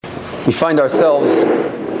We find ourselves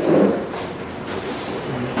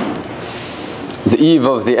the eve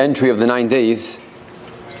of the entry of the 9 days.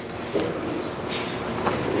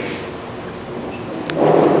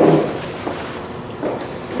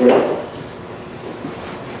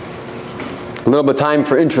 A little bit of time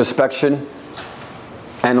for introspection,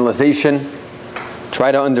 analyzation,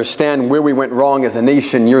 try to understand where we went wrong as a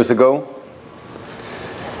nation years ago.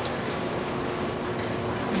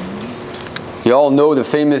 You all know the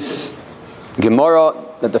famous Gemara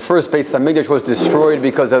that the first Beis Hamikdash was destroyed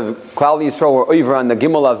because of Klal Yisrael were over on the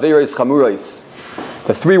Gimel Averos Chamuros.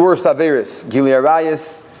 The three worst Averos, Gilui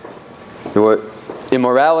Arayos, there were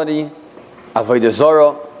immorality, Avodah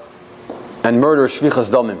Zarah, and murder, Shvichas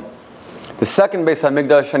Damim. The second Beis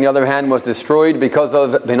Hamikdash, on the other hand, was destroyed because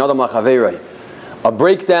of Ben Adam Lachaverei, a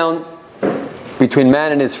breakdown between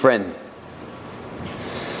man and his friend.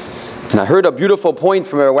 And I heard a beautiful point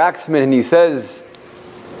from Herr Waxman, and he says,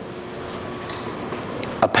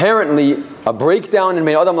 apparently, a breakdown in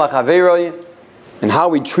Ben Adam Lachaverei and how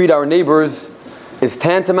we treat our neighbors is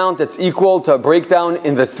tantamount, that's equal to a breakdown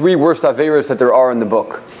in the three worst Averos that there are in the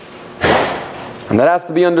book. And that has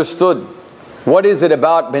to be understood. What is it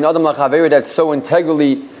about Ben Adam Lachaverei that's so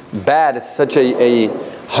integrally bad, it's such a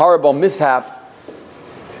horrible mishap,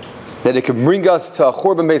 that it could bring us to a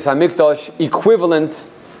Churban Beis Hamikdash equivalent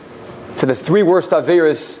to the three worst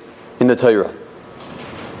Averos in the Torah?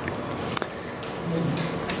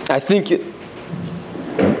 I think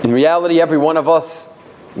in reality every one of us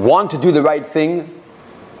want to do the right thing.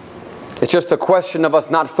 It's just a question of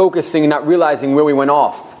us not focusing and not realizing where we went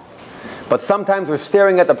off. But sometimes we're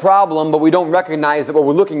staring at the problem, but we don't recognize that what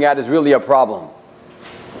we're looking at is really a problem.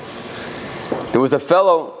 There was a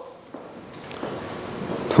fellow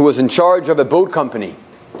who was in charge of a boat company.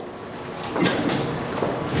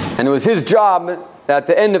 And it was his job that at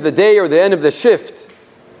the end of the day or the end of the shift,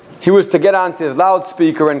 he was to get onto his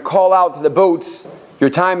loudspeaker and call out to the boats, your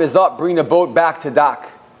time is up, bring the boat back to dock.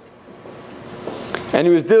 And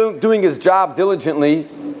he was doing his job diligently.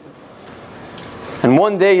 And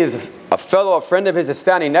one day a friend of his is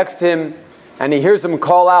standing next to him, and he hears him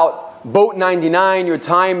call out, boat 99, your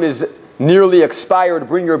time is nearly expired,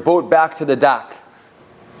 bring your boat back to the dock.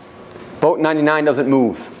 Boat 99 doesn't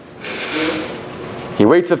move. He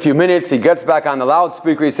waits a few minutes, he gets back on the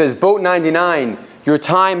loudspeaker, he says, boat 99, your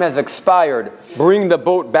time has expired, bring the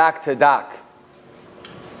boat back to dock.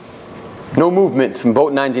 No movement from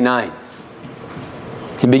boat 99.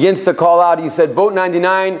 He begins to call out, he said, boat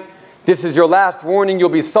 99, this is your last warning, you'll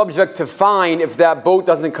be subject to fine if that boat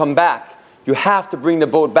doesn't come back. You have to bring the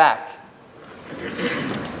boat back.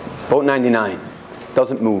 Boat 99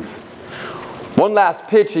 doesn't move. One last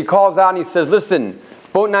pitch, he calls out and he says, listen,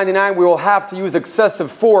 boat 99, we will have to use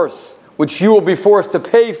excessive force, which you will be forced to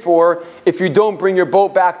pay for if you don't bring your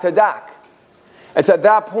boat back to dock. It's at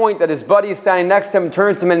that point that his buddy standing next to him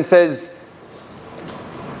turns to him and says,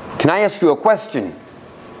 can I ask you a question?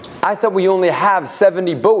 I thought we only have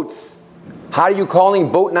 70 boats. How are you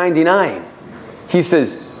calling boat 99? He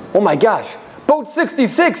says, oh my gosh, boat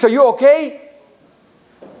 66, are you okay?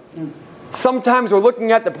 Sometimes we're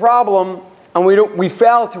looking at the problem and we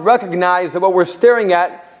fail to recognize that what we're staring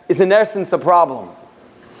at is in essence a problem.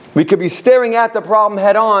 We could be staring at the problem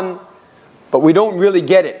head on, but we don't really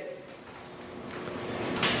get it.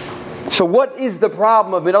 So what is the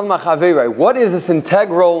problem of Ben Adam Lachaverei? What is this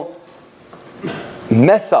integral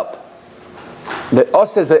mess up that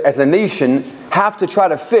us as a nation have to try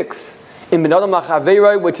to fix in Ben Adam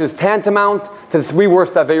Lachaverei, which is tantamount to the three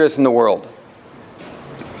worst Averos in the world?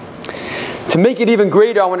 To make it even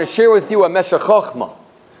greater, I want to share with you a Meshech Chochmah,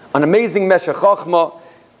 an amazing Meshech Chochmah.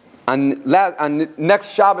 On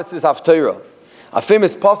next Shabbos is Haftarah. A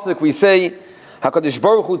famous pasuk we say, HaKadosh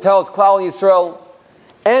Baruch Hu tells Klal Yisrael,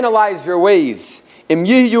 analyze your ways. Im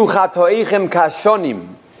yiyu chatoeichem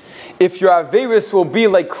kashonim. If your Averos will be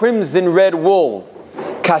like crimson red wool,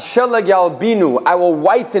 kashelag yalbinu, I will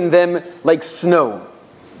whiten them like snow.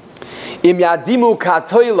 Im yadimu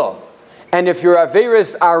katoila. And if your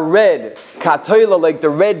Averos are red, katoila, like the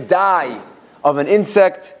red dye of an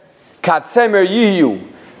insect, katsemer yiyu,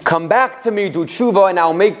 come back to me, do tshuva, and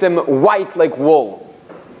I'll make them white like wool.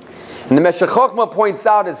 And the Meshech Chochmah points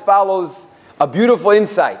out as follows, a beautiful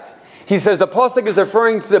insight. He says the pasuk is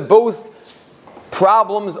referring to the both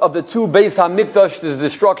problems of the two Beis Hamikdash's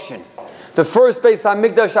destruction. The first Beis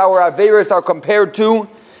Hamikdash, our Averos are compared to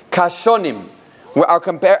kashonim. Our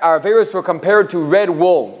Averos were compared to red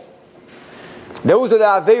wool. Those are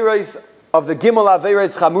the Averos of the Gimel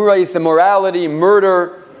Averos Chamuros, immorality,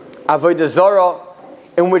 murder, Avodah Zarah,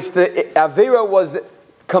 in which the Avera was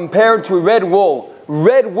compared to red wool.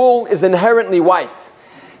 Red wool is inherently white.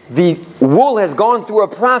 the wool has gone through a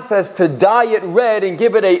process to dye it red and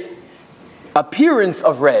give it a appearance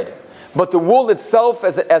of red. But the wool itself,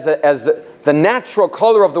 as the natural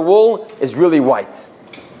color of the wool, is really white.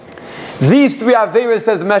 These three Averos,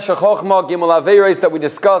 says Meshech Chochmah, Gimel Averos that we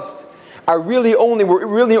discussed, were really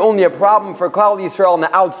only a problem for Klal Yisrael on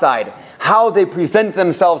the outside, how they present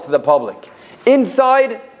themselves to the public.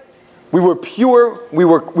 Inside, we were pure, we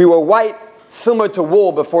were white, similar to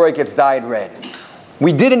wool before it gets dyed red.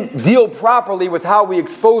 We didn't deal properly with how we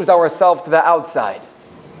exposed ourselves to the outside.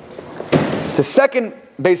 The second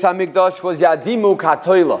Beis HaMikdash was Yadimu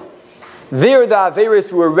Katoila. There the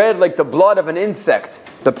Averos were red like the blood of an insect.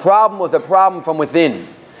 The problem was a problem from within.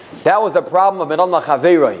 That was the problem of Meron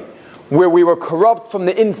Lachaveroi, where we were corrupt from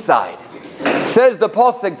the inside. Says the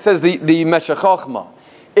Pasuk, says the Meshech Chochmah,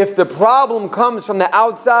 if the problem comes from the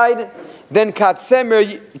outside, then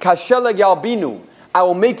Katsemer Kashelag Yalbinu, I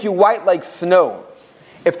will make you white like snow.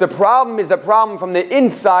 If the problem is the problem from the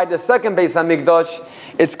inside, the second Beis HaMikdash,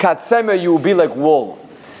 it's Katsemer, you will be like wool.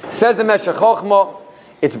 Says the Meshech Chochmah,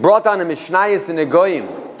 it's brought down in Mishnayos and Negoyim,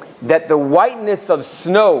 that the whiteness of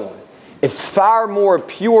snow is far more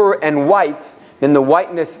pure and white than the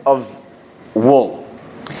whiteness of wool.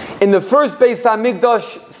 In the first Beis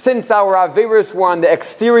HaMikdash, since our Averos were on the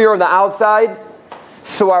exterior of the outside,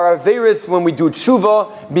 so our Averos, when we do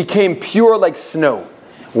tshuva, became pure like snow.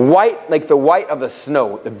 White like the white of the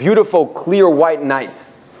snow, the beautiful, clear white night.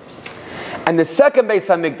 And the second Beis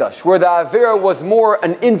HaMikdash, where the Avera was more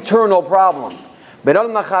an internal problem,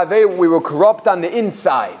 we were corrupt on the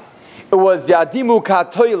inside. It was Yadimu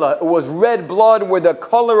Katoila, it was red blood where the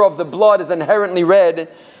color of the blood is inherently red.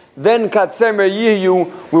 Then Katsemer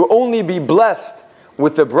Yiyu will only be blessed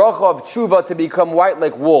with the bracha of tshuva to become white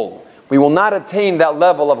like wool. We will not attain that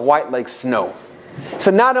level of white like snow.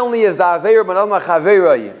 So not only is the Aveira Meron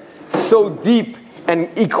Lachaveroi so deep and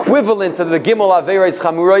equivalent to the Gimel Averos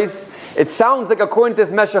Chamuros, it sounds like according to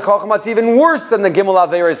this Meshech Chochmah, it's even worse than the Gimel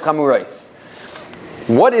Averos Chamuros.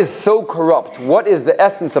 What is so corrupt? What is the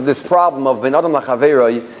essence of this problem of Ben Adam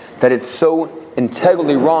Lachaveroi that it's so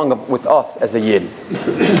integrally wrong with us as a Yid?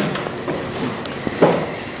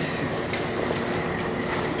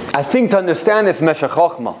 I think to understand this Meshech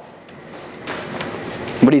Chochmah,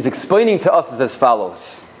 what he's explaining to us is as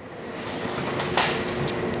follows.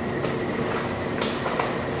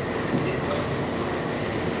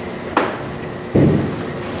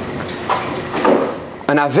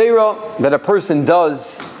 An Avera that a person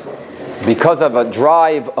does because of a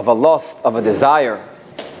drive, of a lust, of a desire,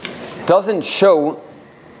 doesn't show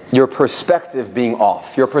your perspective being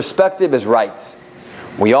off. Your perspective is right.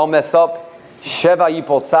 We all mess up. Sheva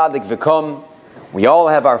yipol tzadik v'kum. We all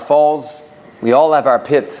have our falls. We all have our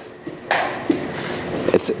pits.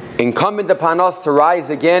 It's incumbent upon us to rise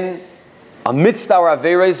again amidst our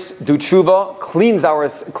averos, do tshuva,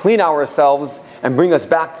 clean ourselves, and bring us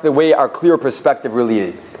back to the way our clear perspective really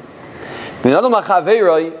is. When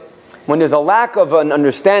there's a lack of an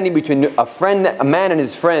understanding between a man and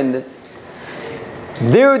his friend,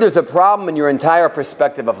 there's a problem in your entire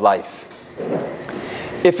perspective of life.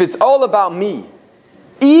 If it's all about me,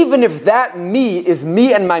 even if that me is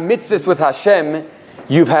me and my mitzvahs with Hashem,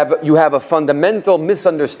 you have a fundamental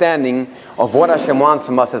misunderstanding of what Hashem wants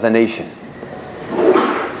from us as a nation.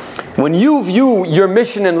 When you view your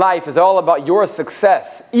mission in life as all about your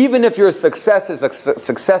success, even if your success is a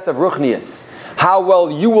success of ruchnius, how well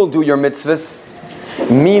you will do your mitzvahs,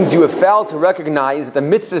 means you have failed to recognize that the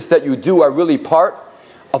mitzvahs that you do are really part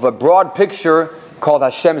of a broad picture called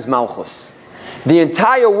Hashem's Malchus. The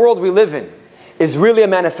entire world we live in is really a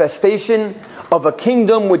manifestation of a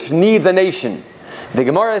kingdom which needs a nation. The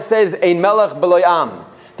Gemara says, Ein melech b'lo am.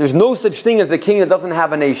 There's no such thing as a king that doesn't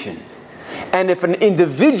have a nation. And if an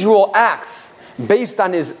individual acts based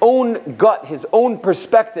on his own gut, his own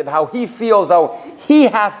perspective, how he feels, how he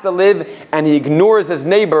has to live, and he ignores his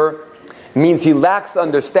neighbor, means he lacks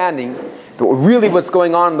understanding that really what's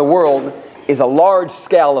going on in the world is a large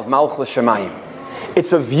scale of Malchus Shemayim.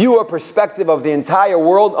 It's a view or perspective of the entire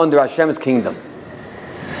world under Hashem's kingdom.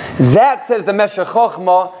 That, says the Meshech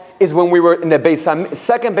Chochmah, is when we were in the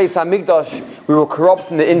second Beis HaMikdash, we were corrupt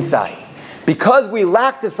from the inside. Because we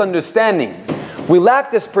lack this understanding, we lack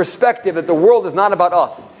this perspective that the world is not about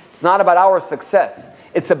us. It's not about our success.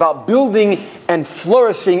 It's about building and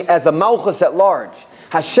flourishing as a Malchus at large.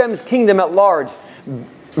 Hashem's kingdom at large.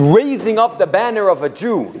 Raising up the banner of a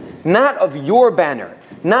Jew. Not of your banner.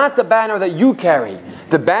 Not the banner that you carry.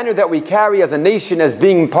 The banner that we carry as a nation as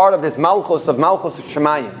being part of this Malchus of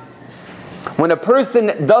Shemayim. When a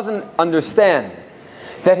person doesn't understand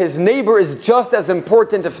that his neighbor is just as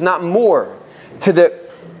important, if not more, to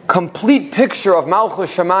the complete picture of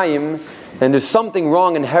Malchus Shamayim, then there's something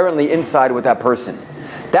wrong inherently inside with that person.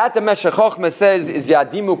 That the Meshech Chochmah says is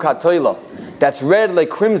Yadimu Katoila. That's red like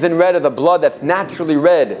crimson red of the blood that's naturally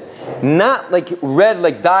red. Not like red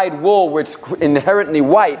like dyed wool where it's inherently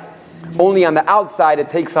white. Only on the outside it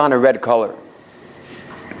takes on a red color.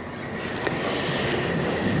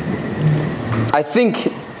 I think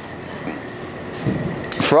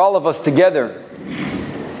for all of us together,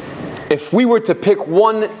 if we were to pick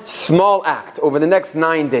one small act over the next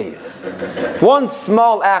 9 days, one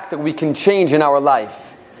small act that we can change in our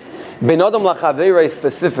life, Ben Adam Lachaveirei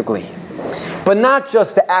specifically, but not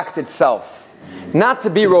just the act itself, not to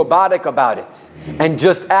be robotic about it, and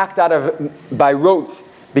just act out of by rote,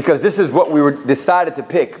 because this is what we were decided to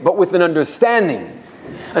pick, but with an understanding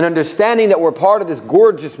that we're part of this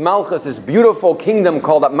gorgeous Malchus, this beautiful kingdom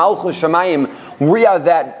called Malchus Shamayim. We are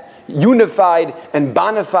that unified and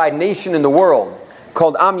bona fide nation in the world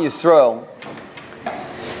called Am Yisrael.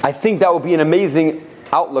 I think that would be an amazing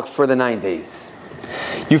outlook for the 9 days.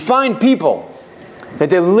 You find people that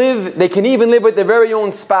they can even live with their very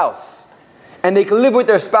own spouse, and they can live with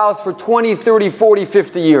their spouse for 20, 30, 40,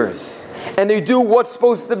 50 years, and they do what's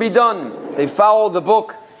supposed to be done. They follow the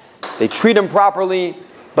book, they treat them properly,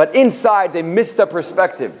 but inside they missed the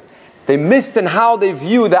perspective. They missed in how they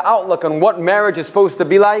view the outlook on what marriage is supposed to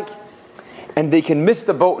be like, and they can miss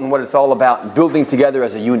the boat in what it's all about, building together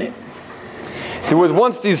as a unit. There was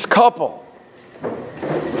once this couple,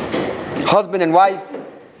 husband and wife.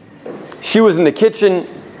 She was in the kitchen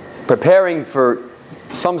preparing for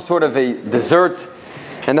some sort of a dessert,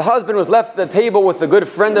 and the husband was left at the table with a good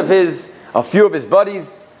friend of his, a few of his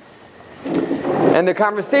buddies, and the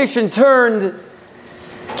conversation turned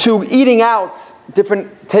to eating out,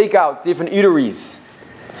 different takeout, different eateries.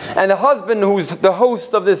 And the husband, who's the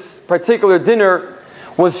host of this particular dinner,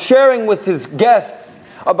 was sharing with his guests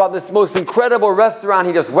about this most incredible restaurant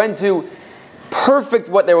he just went to. Perfect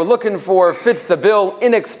what they were looking for, fits the bill,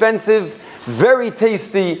 inexpensive, very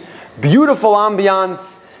tasty, beautiful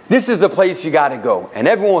ambiance. This is the place you got to go. And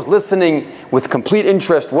everyone was listening with complete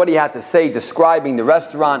interest what he had to say, describing the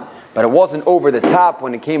restaurant, but it wasn't over the top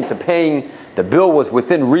when it came to paying. The bill was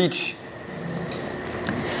within reach.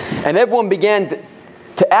 And everyone began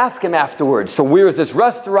to ask him afterwards, so where is this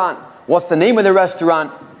restaurant? What's the name of the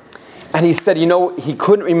restaurant? And he said, he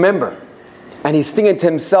couldn't remember. And he's thinking to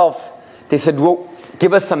himself, they said, well,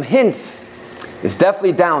 give us some hints. It's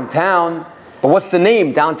definitely downtown, but what's the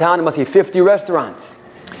name? Downtown, there must be 50 restaurants.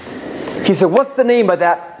 He said, what's the name of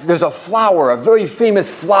that? There's a flower, a very famous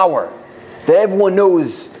flower that everyone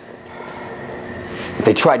knows.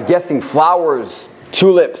 They tried guessing flowers,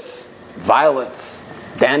 tulips, violets,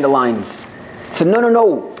 dandelions. He said,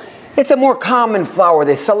 no. It's a more common flower.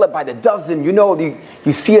 They sell it by the dozen.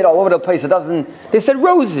 You see it all over the place, a dozen. They said,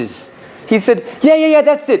 roses. He said, yeah,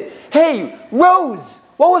 that's it. Hey, Rose,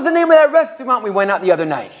 what was the name of that restaurant we went out the other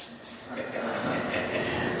night?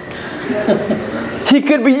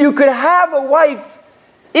 You could have a wife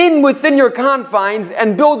within your confines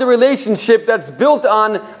and build a relationship that's built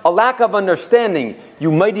on a lack of understanding. You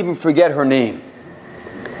might even forget her name.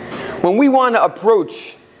 When we want to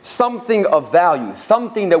approach something of value,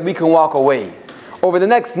 something that we can walk away over the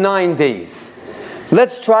next 9 days,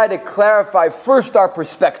 let's try to clarify first our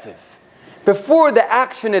perspective. Before the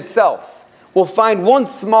action itself, we'll find one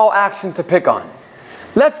small action to pick on.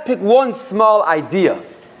 Let's pick one small idea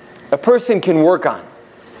a person can work on.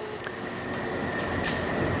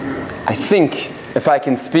 I think, if I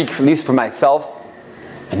can speak at least for myself,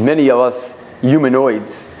 and many of us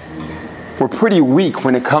humanoids, we're pretty weak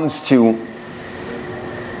when it comes to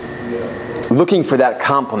looking for that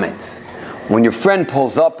compliment. When your friend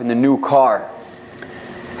pulls up in the new car,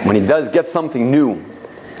 when he does get something new,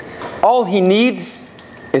 all he needs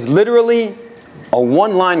is literally a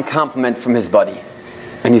one-line compliment from his buddy,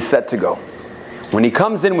 and he's set to go. When he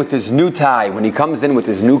comes in with his new tie, when he comes in with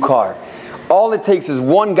his new car, all it takes is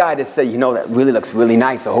one guy to say, that really looks really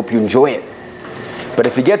nice, I hope you enjoy it. But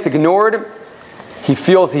if he gets ignored, he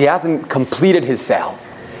feels he hasn't completed his sale.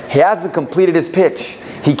 He hasn't completed his pitch.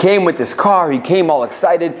 He came with this car, he came all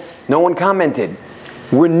excited, no one commented.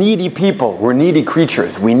 We're needy people, we're needy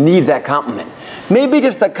creatures, we need that compliment. Maybe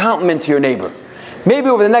just a compliment to your neighbor. Maybe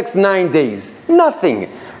over the next 9 days,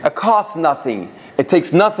 nothing. It costs nothing. It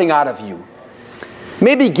takes nothing out of you.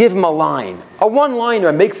 Maybe give him a line, a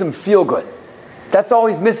one-liner that makes him feel good. That's all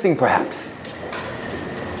he's missing perhaps.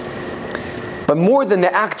 But more than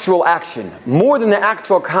the actual action, more than the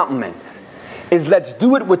actual compliments, is let's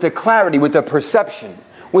do it with the clarity, with the perception,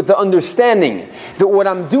 with the understanding that what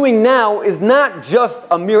I'm doing now is not just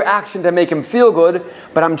a mere action to make him feel good,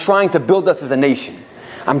 but I'm trying to build us as a nation.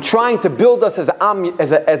 I'm trying to build us as an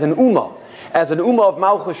ummah of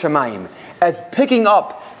Malchus Shemayim, as picking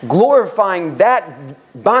up, glorifying that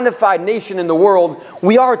bona fide nation in the world.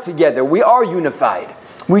 We are together. We are unified.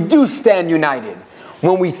 We do stand united.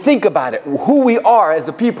 When we think about it, who we are as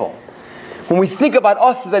a people, when we think about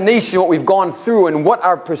us as a nation, what we've gone through and what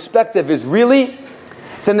our perspective is really,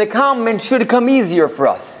 then the comment should come easier for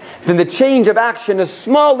us. Then the change of action, a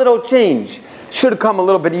small little change, should come a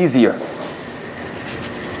little bit easier.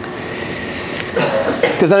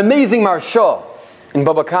 There's an amazing marsha in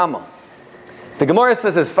Baba Kama. The Gemara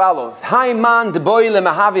says as follows: Haiman deboy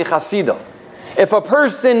lemahavi chasida. If a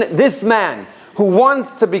person, this man, who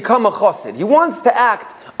wants to become a chassid, he wants to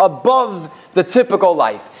act above the typical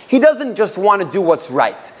life. He doesn't just want to do what's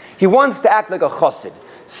right. He wants to act like a chassid,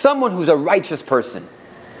 someone who's a righteous person.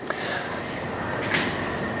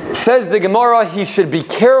 Says the Gemara, he should be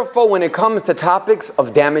careful when it comes to topics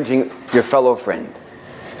of damaging your fellow friend.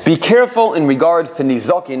 Be careful in regards to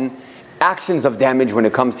nizokin, actions of damage when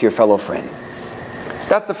it comes to your fellow friend.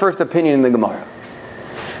 That's the first opinion in the Gemara.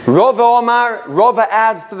 Rava Omar, Rava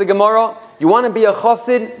adds to the Gemara, you want to be a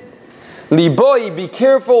chassid? Liboy, be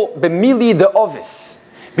careful, b'mili de ovis.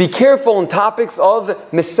 Be careful in topics of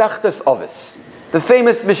mesechtes ovis. The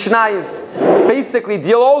famous Mishnayos basically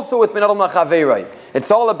deal also with min adam lachaveiroi. It's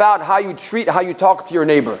all about how you treat, how you talk to your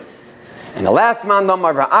neighbor. And the last mandam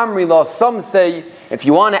of Amri law, some say, if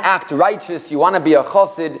you want to act righteous, you want to be a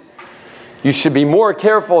chassid, you should be more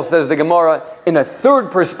careful, says the Gemara, in a third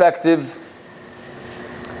perspective,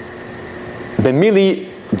 b'mili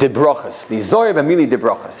de brachas, lizoy b'mili de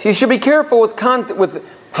brachas. You should be careful with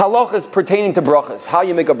halachas pertaining to brachas, how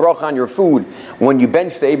you make a bracha on your food when you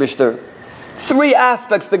bench the Eibishter. 3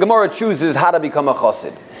 aspects the Gemara chooses how to become a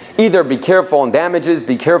chassid. Either be careful in damages,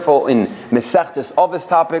 be careful in mesechtes ovis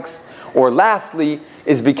topics, or lastly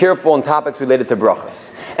is be careful in topics related to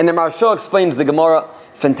brachas. And the Maharsha explains the Gemara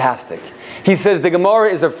fantastic. He says the Gemara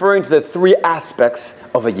is referring to the 3 aspects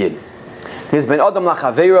of a yid. There's ben adam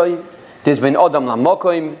lachaveiroi, there's ben adam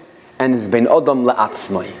lamokoim, and there's ben adam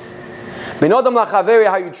la'atzmai. Ben adam lachaveiroi,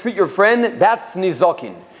 how you treat your friend, that's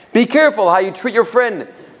nizokin. Be careful how you treat your friend.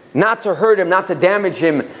 Not to hurt him, not to damage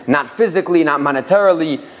him, not physically, not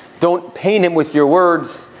monetarily. Don't pain him with your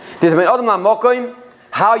words. There's ben adam lamokoim,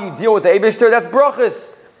 how you deal with the Eibishter, that's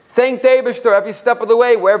brachas. Thank the Eibishter every step of the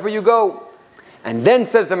way, wherever you go. And then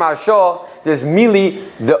says the Maharsha, there's mili,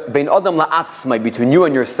 the ben adam la'atzmai, between you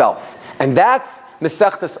and yourself. And that's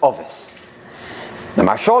mesechtes ovis. The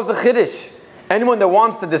Maharsha is a chiddush. Anyone that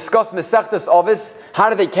wants to discuss mesechtes ovis, how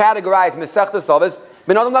do they categorize mesechtes ovis?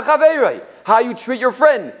 Ben adam lachaveiroi, how you treat your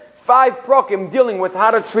friend. 5 prakim dealing with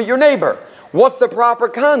how to treat your neighbor. What's the proper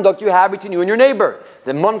conduct you have between you and your neighbor?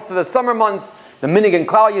 The months of the summer months, the minig and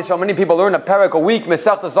klal yisrael, many people learn a parak a week,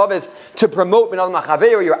 mesechtes ovis, to promote ben adam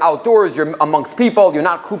lachaveiroi. You're outdoors, you're amongst people, you're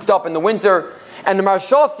not cooped up in the winter. And the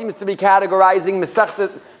Maharsha seems to be categorizing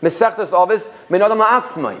mesechtes ovis, ben adam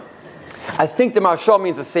la'atzmai. I think the Maharsha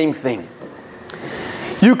means the same thing.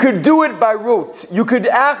 You could do it by rote. You could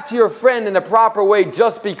act to your friend in a proper way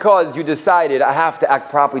just because you decided, I have to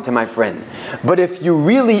act properly to my friend. But if you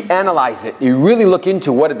really analyze it, you really look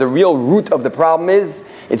into what the real root of the problem is,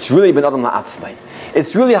 it's really ben adam la'atzmai.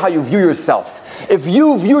 It's really how you view yourself. If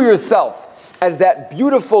you view yourself as that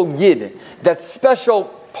beautiful yid, that special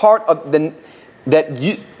part of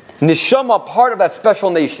neshama, part of that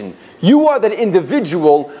special nation, you are that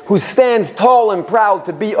individual who stands tall and proud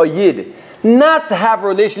to be a yid. Not to have a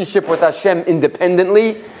relationship with Hashem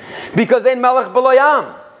independently, because in Melech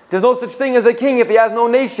B'Layam, there's no such thing as a king if he has no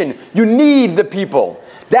nation. You need the people.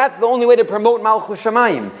 That's the only way to promote Malchus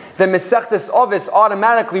Shemayim. The mesechtes ovis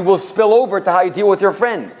automatically will spill over to how you deal with your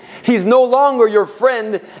friend. He's no longer your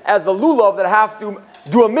friend as a lulav that have to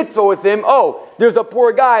do a mitzvah with him. Oh, there's a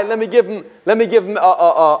poor guy. Let me give him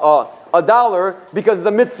a dollar because it's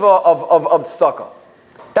a mitzvah of tzedakah.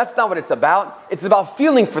 That's not what it's about. It's about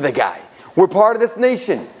feeling for the guy. We're part of this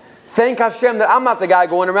nation. Thank Hashem that I'm not the guy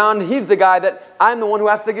going around. He's the guy that I'm the one who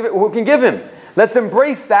has to give it, who can give him. Let's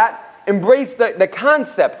embrace that. Embrace the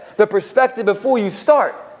concept, the perspective before you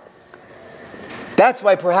start. That's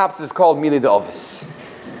why perhaps it's called Mili de Ovis.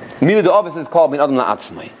 Mili de Ovis is called Min Adam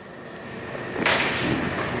La'atzmai.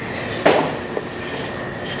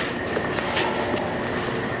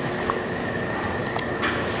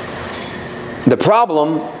 The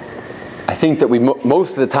problem I think that we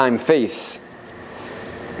most of the time face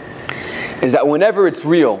is that whenever it's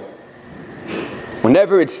real,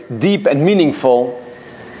 whenever it's deep and meaningful,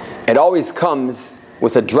 it always comes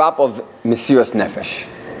with a drop of Mesiras Nefesh.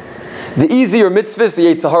 The easier mitzvahs the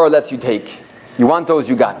Yetzer Hara lets you take. You want those,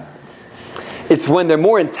 you got them. It's when they're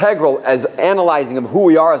more integral as analyzing of who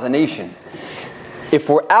we are as a nation. If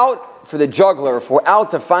we're out for the juggler, if we're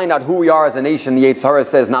out to find out who we are as a nation, the Yetzer Hara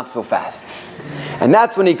says, not so fast. And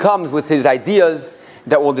that's when he comes with his ideas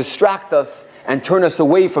that will distract us and turn us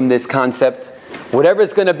away from this concept, whatever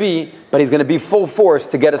it's going to be, but he's going to be full force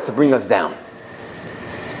to get us to bring us down.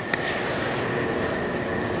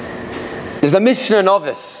 There's a Mishnah in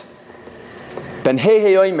Ovis, Ben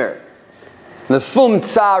Hehe Oimer, Lefum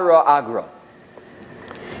Tzara Agra.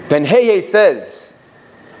 Ben Hehe says,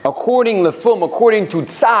 according to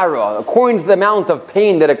Tzara, according to the amount of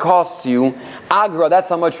pain that it costs you, Agra, that's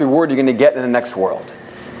how much reward you're going to get in the next world.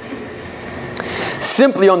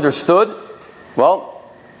 Simply understood,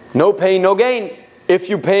 well, no pain, no gain. If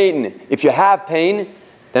you have pain,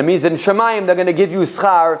 that means in Shemayim they're going to give you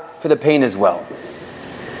schar for the pain as well.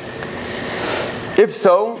 If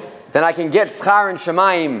so, then I can get schar in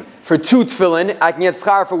Shemayim for 2 tefillin, I can get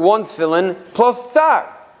schar for 1 tefillin plus tzar.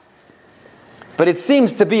 But it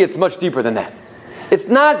seems to be it's much deeper than that. It's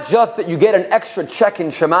not just that you get an extra check in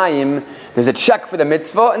Shemayim, there's a check for the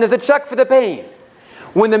mitzvah and there's a check for the pain.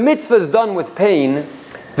 When the mitzvah is done with pain,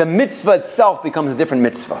 the mitzvah itself becomes a different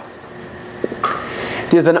mitzvah.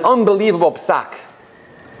 There's an unbelievable psak,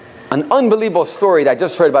 an unbelievable story that I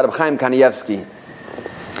just heard about Reb Chaim Kanievsky,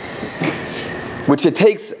 which it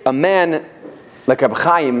takes a man like Reb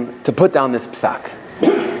Chaim to put down this psak.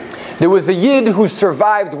 There was a Yid who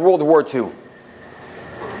survived World War II.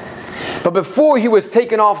 But before he was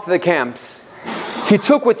taken off to the camps, he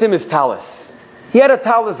took with him his talis. He had a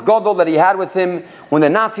talis gadol that he had with him. When the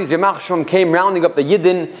Nazis, Yamach Shom, came rounding up the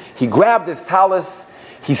Yidden, he grabbed his talis,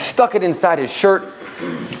 he stuck it inside his shirt,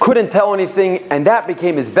 he couldn't tell anything, and that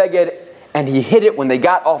became his beged, and he hid it when they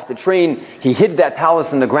got off the train. He hid that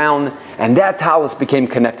talis in the ground, and that talis became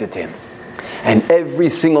connected to him. And every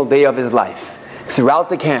single day of his life, throughout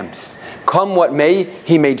the camps, come what may,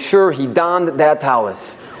 he made sure he donned that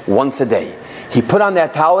talis once a day. He put on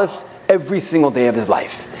that talis every single day of his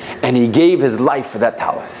life, and he gave his life for that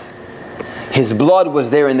talis. His blood was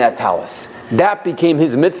there in that talis. That became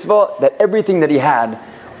his mitzvah, that everything that he had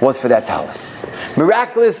was for that talis.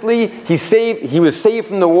 Miraculously, he was saved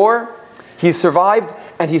from the war, he survived,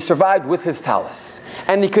 and he survived with his talis.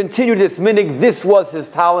 And he continued this minig. This was his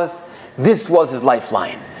talis, this was his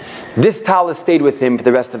lifeline. This talis stayed with him for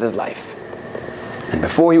the rest of his life. And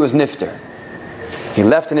before he was nifter, he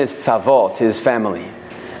left in his tzavah to his family,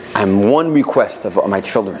 I'm one request of my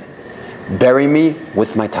children, bury me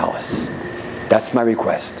with my talis. That's my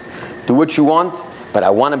request. Do what you want, but I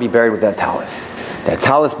want to be buried with that talis. That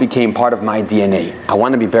talis became part of my DNA. I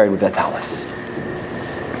want to be buried with that talis.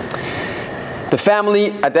 The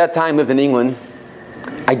family at that time lived in England.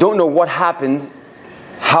 I don't know what happened,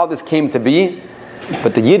 how this came to be,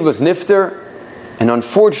 but the Yid was nifter, and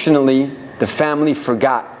unfortunately, the family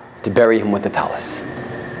forgot to bury him with the talis.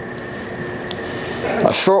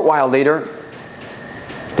 A short while later,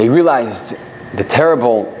 they realized the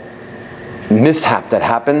terrible mishap that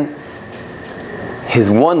happened.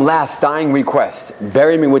 His one last dying request,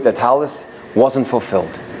 bury me with the talis, wasn't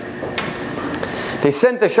fulfilled. They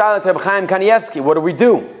sent the shayla to Reb Chaim Kanievsky, what do we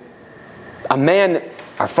do? A man,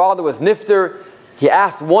 our father was nifter, he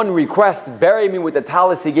asked one request, bury me with the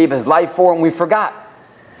talis he gave his life for, and we forgot.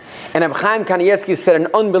 And Reb Chaim Kanievsky said an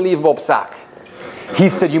unbelievable psak. He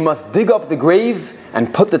said, you must dig up the grave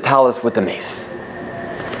and put the talis with the mace.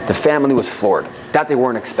 The family was floored. That they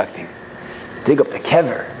weren't expecting. Dig up the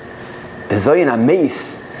kever, the zoyin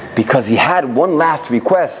mace, because he had one last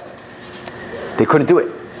request. They couldn't do it.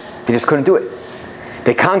 They just couldn't do it.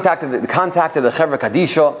 They contacted the Chevra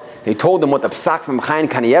Kadisha. They told them what the psak from Chaim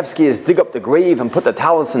Kanievsky is, dig up the grave and put the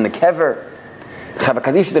talis in the kever. The Chevra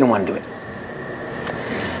Kadisha didn't want to do it.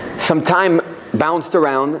 Some time bounced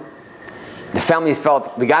around. The family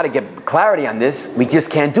felt, we got to get clarity on this. We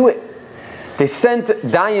just can't do it. They sent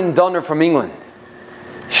Dayan Donner from England,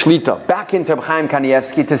 Shlita, back into Reb Chaim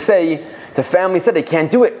Kanievsky to say, the family said they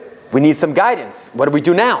can't do it. We need some guidance. What do we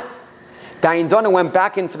do now? Dayan Donner went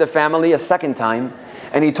back in for the family a second time,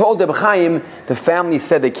 and he told Reb Chaim, the family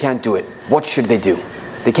said they can't do it. What should they do?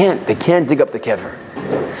 They can't dig up the kever.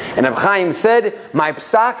 And Reb Chaim said, my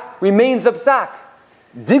psak remains the psak.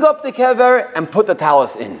 Dig up the kever and put the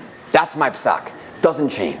talis in. That's my psak. Doesn't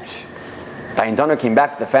change. Dayan Donner came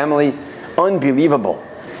back to the family. Unbelievable.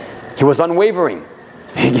 He was unwavering.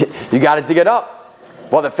 You got to dig it up.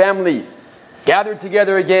 Well, the family gathered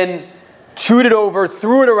together again, chewed it over,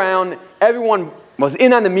 threw it around. Everyone was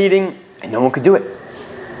in on the meeting, and no one could do it.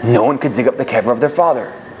 No one could dig up the kever of their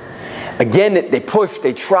father. Again, they pushed,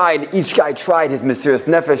 they tried. Each guy tried his Mesiras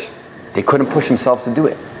Nefesh. They couldn't push themselves to do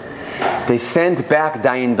it. They sent back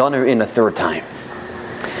Dayan Dunner in a third time.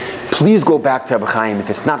 Please go back to Reb Chaim. If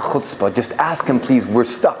it's not chutzpah, just ask him, please, we're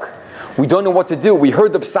stuck. We don't know what to do. We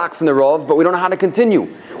heard the psak from the Rav, but we don't know how to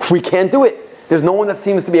continue. We can't do it. There's no one that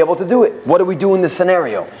seems to be able to do it. What do we do in this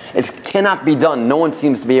scenario? It cannot be done. No one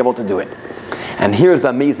seems to be able to do it. And here's the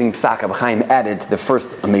amazing psak Reb Chaim added to the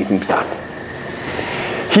first amazing psak.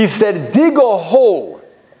 He said, dig a hole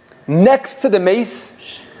next to the mace,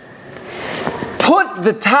 put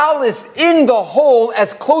the talus in the hole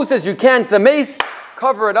as close as you can to the mace,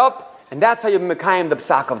 cover it up, and that's how you mekayim the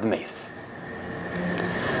psak of the mace.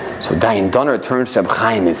 So Dayan Dunner turns to Reb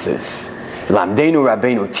Chaim and says, Lamdeinu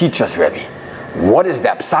Rabbeinu, teach us, Rebbe. What is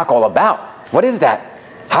that psak all about? What is that?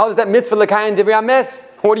 How is that mitzvah l'kayim divrei hames?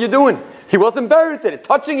 What are you doing? He wasn't buried with it,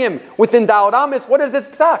 touching him within Da'od Amis. What is this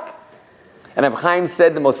psak? And Reb Chaim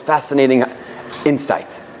said the most fascinating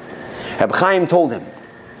insight. Reb Chaim told him,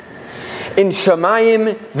 in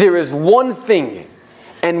Shemayim there is one thing,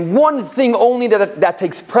 and one thing only that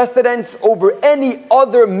takes precedence over any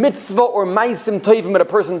other mitzvah or ma'asim tovim that a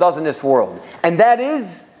person does in this world. And that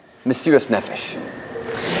is Mesiras Nefesh.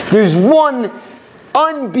 There's one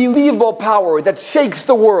unbelievable power that shakes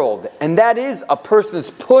the world, and that is a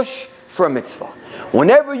person's push for a mitzvah.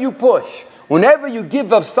 Whenever you push, whenever you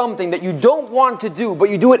give up something that you don't want to do, but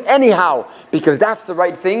you do it anyhow, because that's the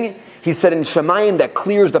right thing, he said in Shemayim that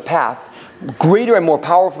clears the path, greater and more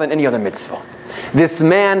powerful than any other mitzvah. This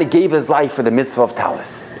man gave his life for the mitzvah of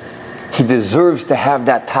talus. He deserves to have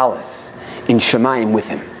that talus in Shemayim with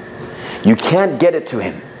him. You can't get it to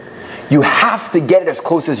him. You have to get it as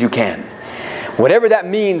close as you can. Whatever that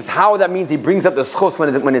means, how that means, he brings up the schos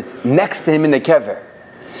when it's next to him in the kever.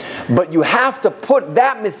 But you have to put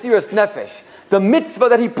that Mesiras Nefesh, the mitzvah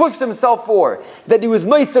that he pushed himself for, that he was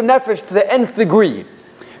Meiser Nefesh to the nth degree.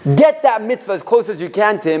 Get that mitzvah as close as you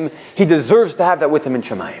can to him. He deserves to have that with him in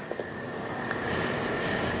Shemayim.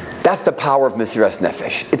 That's the power of Mesiras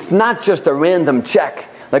Nefesh. It's not just a random check,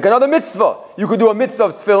 like another mitzvah. You could do a mitzvah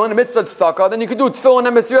of tefillin, a mitzvah of tzedakah, then you could do tefillin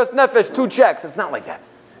and Mesiras Nefesh, 2 checks. It's not like that.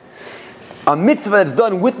 A mitzvah that's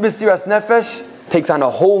done with Mesiras Nefesh takes on a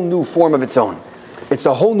whole new form of its own. It's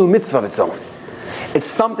a whole new mitzvah of its own. It's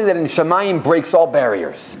something that in Shemayim breaks all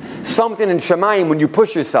barriers. Something in Shemayim, when you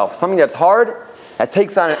push yourself, something that's hard, that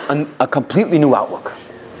takes on a completely new outlook.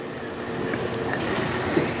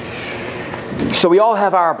 So we all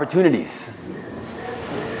have our opportunities.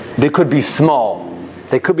 They could be small.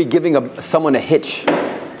 They could be giving someone a hitch,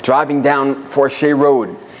 driving down Forshey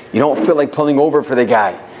Road. You don't feel like pulling over for the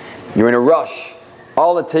guy. You're in a rush.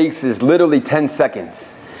 All it takes is literally 10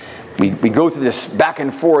 seconds. We go through this back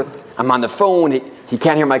and forth. I'm on the phone. He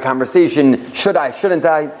can't hear my conversation. Should I? Shouldn't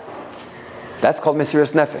I? That's called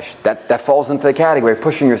Mesiras Nefesh. That falls into the category of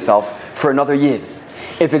pushing yourself for another yid.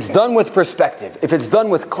 If it's done with perspective, if it's done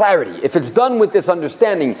with clarity, if it's done with this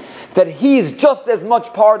understanding that he's just as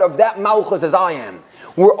much part of that malchus as I am,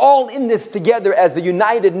 we're all in this together as a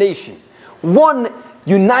united nation. One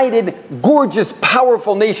united, gorgeous,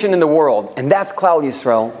 powerful nation in the world, and that's Klal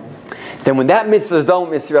Yisrael. Then when that mitzvah is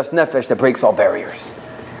done with Mesiras Nefesh, that breaks all barriers.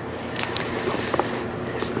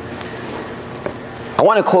 I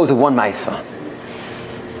want to close with one Maisa.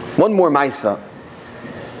 One more Maisa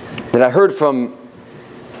that I heard from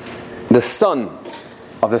the son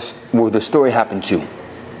of where the story happened to.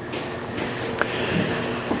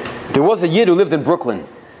 There was a Yid who lived in Brooklyn.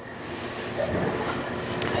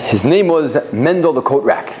 His name was Mendel the Coat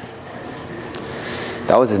Rack.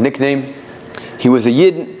 That was his nickname. He was a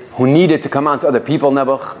Yid who needed to come out to other people,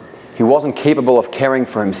 Nebuch. He wasn't capable of caring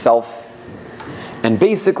for himself. And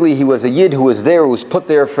basically he was a Yid who was there, who was put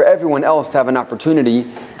there for everyone else to have an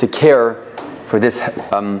opportunity to care for this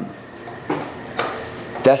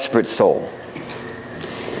desperate soul.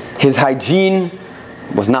 His hygiene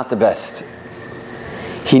was not the best.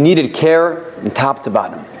 He needed care from top to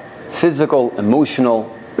bottom. Physical,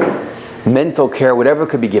 emotional, mental care, whatever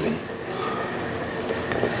could be given.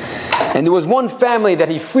 And there was one family that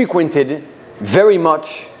he frequented very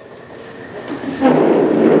much.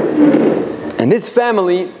 And this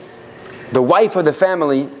family, the wife of the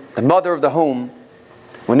family, the mother of the home,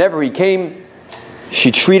 whenever he came,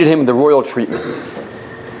 she treated him with the royal treatment.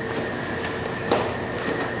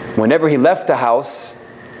 Whenever he left the house,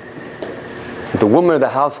 the woman of the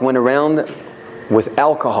house went around with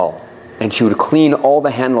alcohol, and she would clean all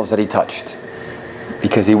the handles that he touched,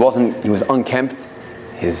 because he was unkempt.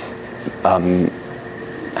 His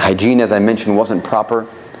hygiene, as I mentioned, wasn't proper.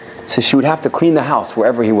 So she would have to clean the house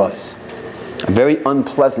wherever he was. A very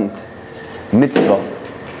unpleasant mitzvah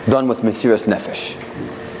done with Mesiras Nefesh.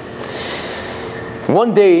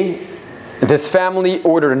 One day, this family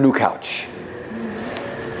ordered a new couch.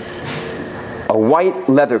 A white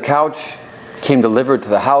leather couch came delivered to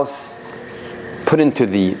the house, put into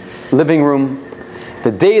the living room.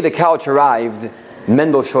 The day the couch arrived,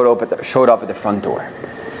 Mendel showed up at the front door.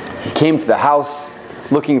 He came to the house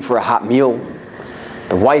looking for a hot meal.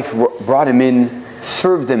 The wife brought him in,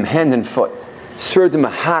 served him hand and foot, served him a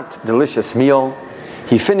hot, delicious meal.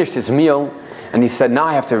 He finished his meal and he said, now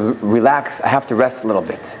I have to relax, I have to rest a little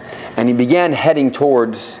bit. And he began heading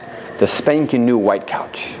towards the spanking new white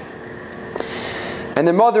couch. And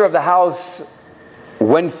the mother of the house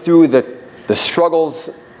went through the struggles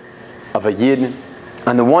of a Yid.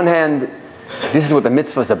 On the one hand, this is what the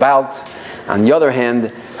mitzvah is about. On the other hand,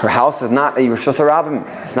 her house is not a Rishus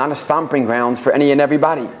HaRabim. It's not a stomping grounds for any and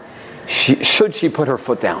everybody. Should she put her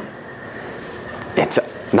foot down? It's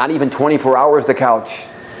not even 24 hours, the couch.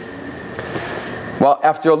 Well,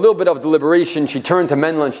 after a little bit of deliberation, she turned to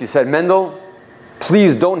Mendel and she said, Mendel,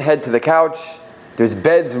 please don't head to the couch. There's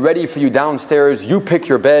beds ready for you downstairs. You pick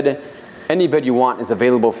your bed. Any bed you want is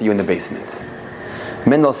available for you in the basement.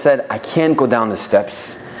 Mendel said, I can't go down the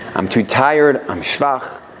steps. I'm too tired. I'm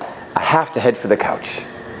schwach. I have to head for the couch.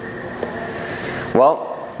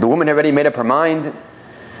 Well, the woman already made up her mind.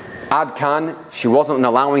 Ad Kan, she wasn't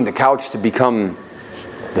allowing the couch to become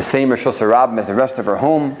the same Rishus HaRabim as the rest of her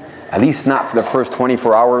home, at least not for the first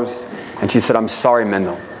 24 hours. And she said, I'm sorry,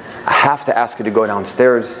 Mendel. I have to ask you to go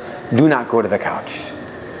downstairs. Do not go to the couch.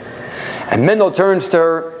 And Mendel turns to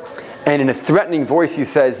her, and in a threatening voice he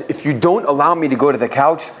says, if you don't allow me to go to the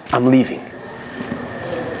couch, I'm leaving.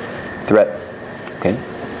 Threat. Okay?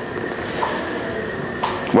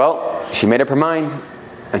 Well, she made up her mind,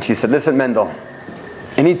 and she said, listen, Mendel,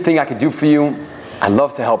 anything I could do for you, I'd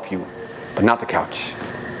love to help you, but not the couch.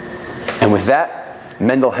 And with that,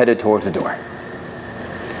 Mendel headed towards the door.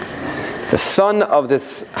 The son of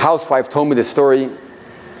this housewife told me this story.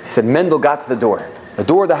 He said, Mendel got to the door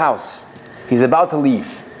of the house. He's about to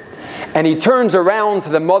leave. And he turns around to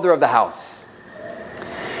the mother of the house.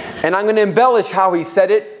 And I'm going to embellish how he said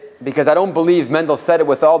it, because I don't believe Mendel said it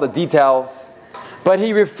with all the details. But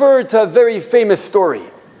he referred to a very famous story.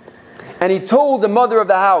 And he told the mother of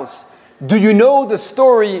the house, do you know the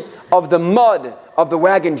story of the mud of the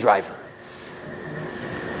wagon driver?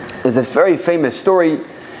 There's a very famous story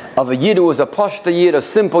of a Yid who was a Pashta Yid, a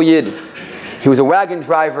simple Yid. He was a wagon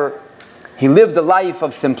driver. He lived a life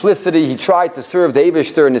of simplicity. He tried to serve the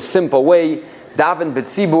Eibishter in a simple way. Daven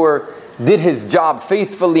b'tzibur, did his job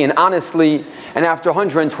faithfully and honestly. And after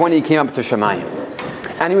 120, he came up to Shemayim.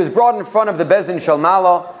 And he was brought in front of the Beis Din Shel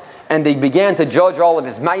Mala, and they began to judge all of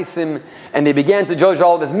his maisim, and they began to judge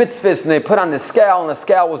all of his mitzvahs, and they put on the scale, and the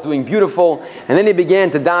scale was doing beautiful. And then they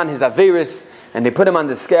began to don his averis, and they put him on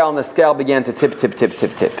the scale, and the scale began to tip, tip, tip,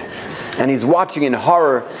 tip, tip. And he's watching in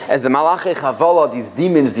horror as the Malachei Chavala, these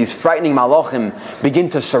demons, these frightening malachim, begin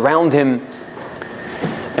to surround him.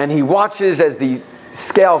 And he watches as the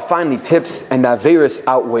scale finally tips, and the averis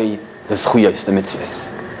outweigh the zchuyos, the mitzvahs.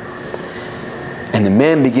 And the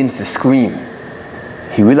man begins to scream.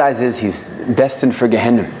 He realizes he's destined for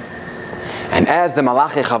Gehenna. And as the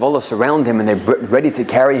Malachei Chavala surround him and they're ready to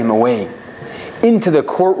carry him away, into the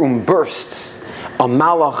courtroom bursts a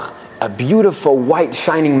malach, a beautiful white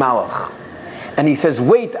shining malach. And he says,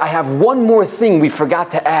 wait, I have one more thing we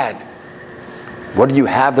forgot to add. What do you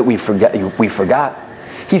have that we forgot?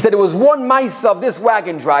 He said it was one maisa of this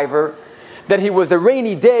wagon driver, that he was a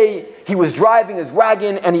rainy day, he was driving his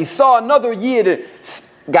wagon and he saw another Yid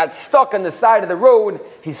got stuck on the side of the road.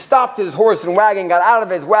 He stopped his horse and wagon, got out of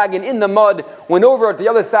his wagon in the mud, went over at the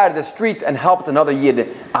other side of the street and helped another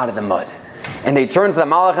Yid out of the mud. And they turned to the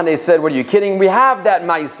Malach and they said, what are you kidding? We have that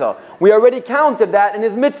Maisa. We already counted that in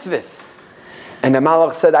his mitzvahs. And the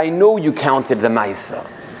Malach said, I know you counted the Maisa,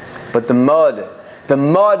 but the mud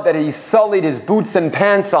that he sullied his boots and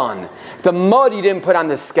pants on, the mud he didn't put on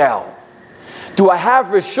the scale. Do I have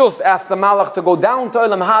Rishus, asked the Malach, to go down to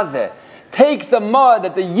Olam Hazeh, take the mud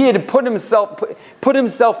that the Yid put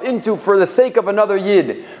himself into for the sake of another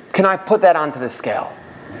Yid? Can I put that onto the scale?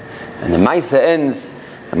 And the Maisa ends.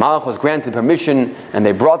 The Malach was granted permission, and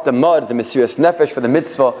they brought the mud, the Mesiras Nefesh for the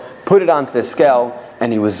mitzvah, put it onto the scale,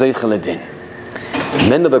 and he was Zeichel Ledin. The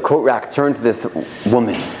men of the coat rack turned to this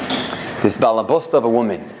woman, this balabosta of a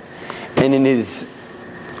woman, and in his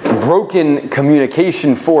broken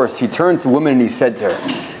communication force, he turned to the woman and he said to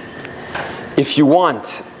her, if you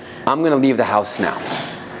want, I'm going to leave the house now,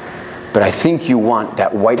 but I think you want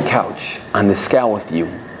that white couch on the scale with you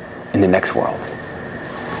in the next world.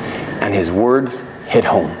 And his words hit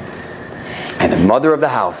home. And the mother of the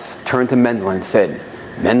house turned to Mendel and said,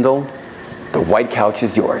 Mendel, the white couch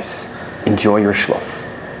is yours. Enjoy your shluf.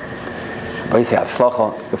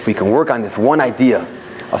 If we can work on this one idea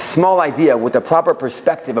a small idea with the proper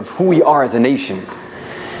perspective of who we are as a nation,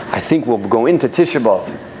 I think we'll go into Tisha B'Av.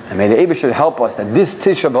 And may the Eibusher should help us that this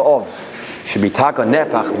Tisha B'Av should be taka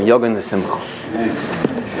nepach miyogan l'simcha.